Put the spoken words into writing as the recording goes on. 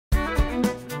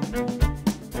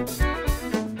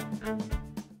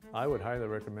I would highly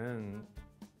recommend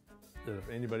that if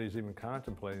anybody's even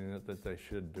contemplating it, that they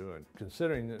should do it.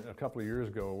 Considering that a couple of years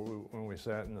ago, when we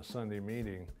sat in the Sunday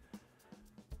meeting,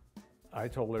 I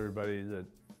told everybody that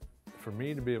for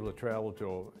me to be able to travel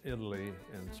to Italy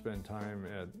and spend time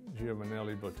at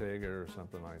Giovanelli Bottega or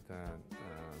something like that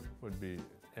would be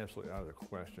absolutely out of the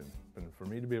question. And for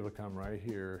me to be able to come right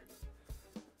here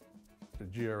to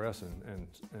GRS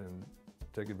and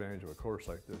take advantage of a course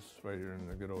like this right here in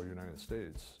the good old United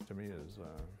States, to me is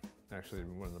actually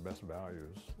one of the best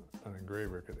values an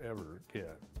engraver could ever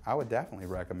get. I would definitely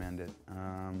recommend it.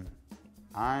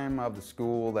 I'm of the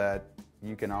school that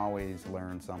you can always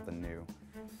learn something new.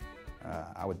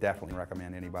 I would definitely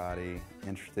recommend anybody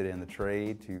interested in the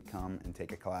trade to come and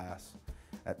take a class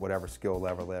at whatever skill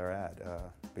level they're at,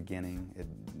 beginning,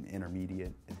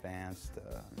 intermediate, advanced.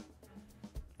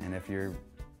 And if you're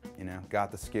got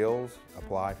the skills,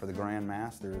 apply for the Grand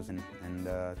Masters and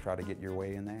try to get your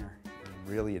way in there.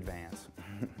 Really advance.